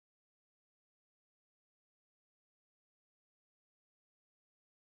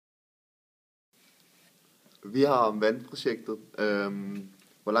Vi har om vandprojektet,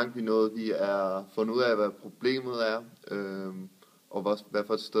 hvor langt vi nåede. Vi er fundet ud af, hvad problemet er, og hvad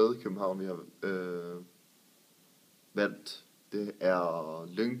for et sted i København vi har valgt. Det er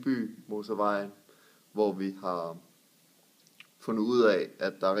Lyngby motorvejen, hvor vi har fundet ud af,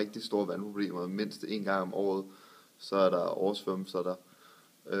 at der er rigtig store vandproblemer. Mindst en gang om året, så er der oversvømmelser der,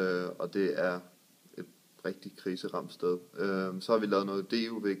 og det er et rigtig kriseramt sted. Så har vi lavet noget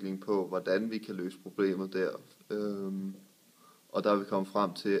idéudvikling på, hvordan vi kan løse problemet der, og der er vi kommet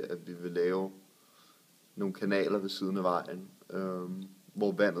frem til, at vi vil lave nogle kanaler ved siden af vejen,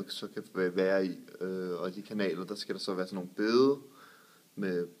 hvor vandet så kan være i, og i de kanaler, der skal der så være sådan nogle bede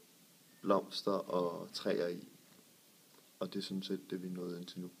med blomster og træer i. Og det er sådan set det, vi er nået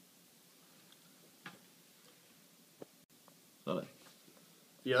indtil nu. Sådan.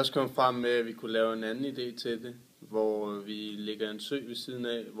 Vi er også kommet frem med, at vi kunne lave en anden idé til det, hvor vi lægger en sø ved siden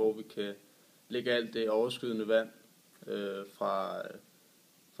af, hvor vi kan lægge alt det overskydende vand fra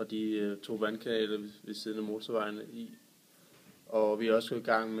de 2 vandkanaler ved siden af motorvejene i. Og vi er også gået i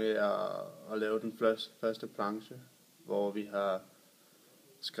gang med at lave den første planche, hvor vi har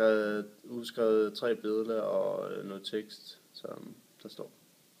udskrevet 3 billeder og noget tekst, som der står.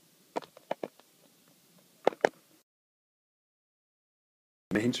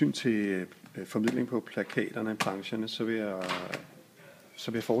 Med hensyn til formidling på plakaterne og plancherne, så vil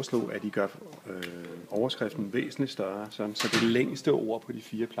jeg foreslå, at I gør overskriften væsentligt større, så det længste ord på de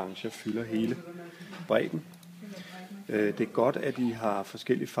 4 plancher fylder hele bredden. Det er godt, at I har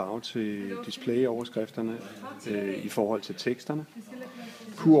forskellige farver til displayoverskrifterne i forhold til teksterne.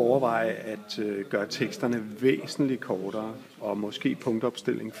 Kunne overveje at gøre teksterne væsentligt kortere og måske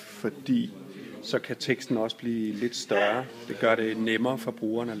punktopstilling, fordi så kan teksten også blive lidt større. Det gør det nemmere for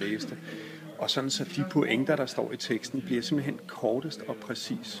brugerne at læse det. Og sådan så de pointer, der står i teksten, bliver simpelthen kortest og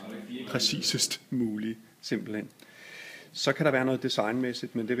præcisest muligt, simpelthen. Så kan der være noget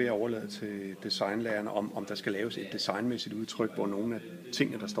designmæssigt, men det vil jeg overlade til designlærerne, om der skal laves et designmæssigt udtryk, hvor nogle af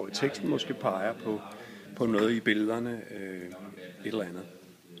tingene, der står i teksten, måske peger på noget i billederne, et eller andet.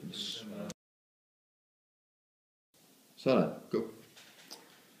 Sådan, go.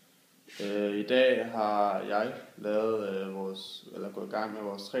 I dag har jeg lavet gået i gang med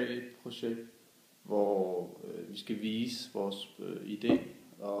vores 3D-projekt, hvor vi skal vise vores idé,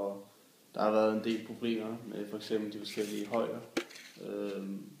 og der har været en del problemer med for eksempel de forskellige højder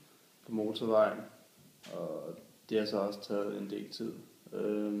på motorvejen, og det har så også taget en del tid.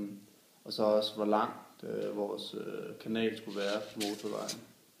 Og så også hvor langt vores kanal skulle være på motorvejen,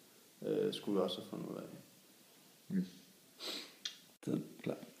 skulle vi også have fundet ud af.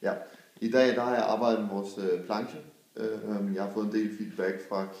 Klar. Ja. I dag der har jeg arbejdet med vores planche. Jeg har fået en del feedback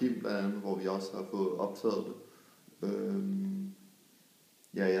fra Kim blandt andet, hvor vi også har fået optaget det.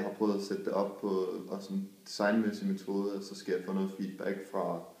 Jeg har prøvet at sætte det op på også en designmæssig metode, og så skal jeg få noget feedback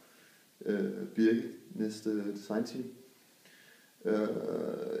fra Birke, næste designteam.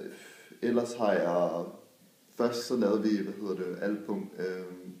 Ellers har jeg først så lavede vi,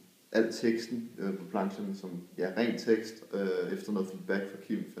 alt teksten på planchen som ren tekst. Efter noget feedback fra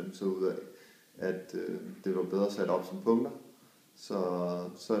Kim fandt så ud af, at det var bedre sat op som punkter. Så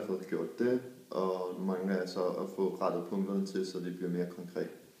har jeg fået gjort det, og nu mangler jeg så at få rettet punkterne til, så det bliver mere konkret.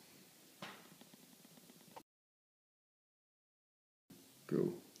 Go.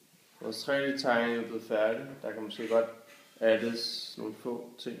 Vores 3D-tegning er blevet færdig. Der kan måske godt addes nogle få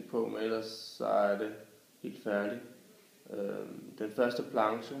ting på, men ellers så er det helt færdigt. Den første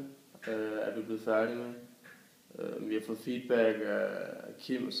planche er vi blevet færdige med. Vi har fået feedback af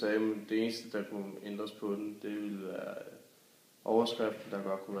Kim og sagde, at det eneste, der kunne ændres på den, det ville være overskriften, der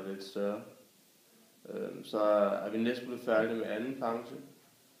godt kunne være lidt større. Så er vi næsten blevet færdige med anden planche,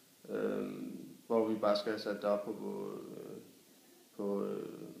 hvor vi bare skal have sat det op på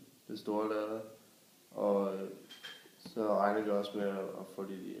det store lader. Og så regner vi også med at få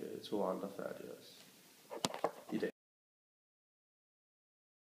de 2 andre færdige også i dag.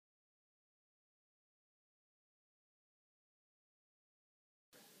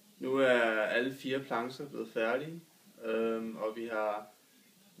 Nu er alle 4 plancher blevet færdige, og vi har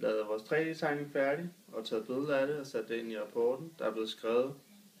lavet vores 3D-tegning færdig og taget billeder af det og sat det ind i rapporten. Der er blevet skrevet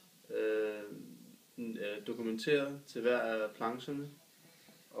dokumenteret til hver af plancherne,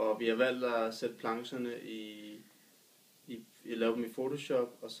 og vi har valgt at sætte plancherne lave dem i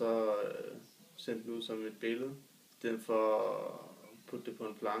Photoshop og så sende dem ud som et billede, i stedet for at putte det på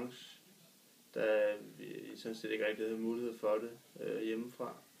en planche, da vi sådan set ikke rigtig havde mulighed for det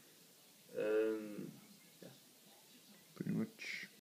hjemmefra. Pretty much.